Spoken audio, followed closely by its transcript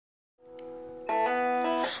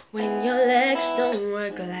when your legs don't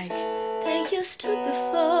work like they used to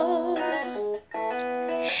before,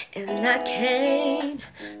 and I can't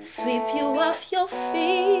sweep you off your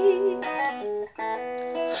feet.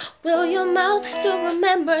 Will your mouth still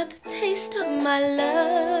remember the taste of my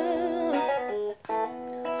love?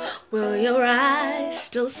 Will your eyes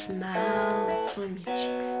still smile from your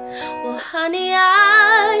cheeks? Well, honey,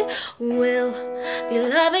 I will be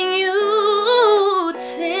loving you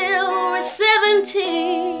till we're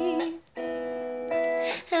 17.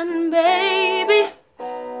 And baby,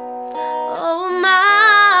 oh,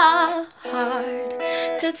 my heart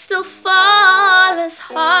could still fall as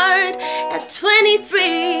hard at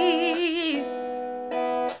 23.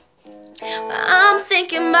 But I'm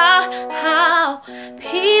thinking about how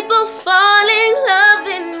people fall in love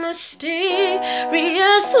in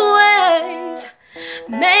mysterious ways.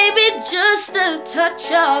 Maybe just the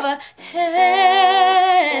touch of a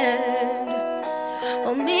hand.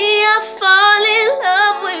 Well, me, I fall in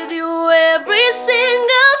love with you every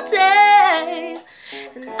single day,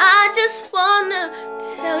 and I just wanna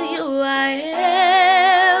tell you I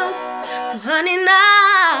am. So honey, now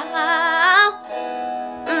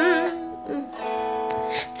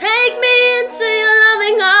take me into your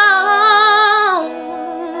loving arms.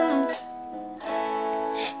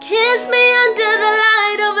 Kiss me under the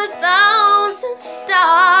light of 1,000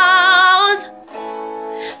 stars.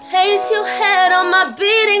 Place your head on my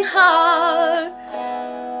beating heart.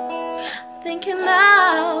 Thinking that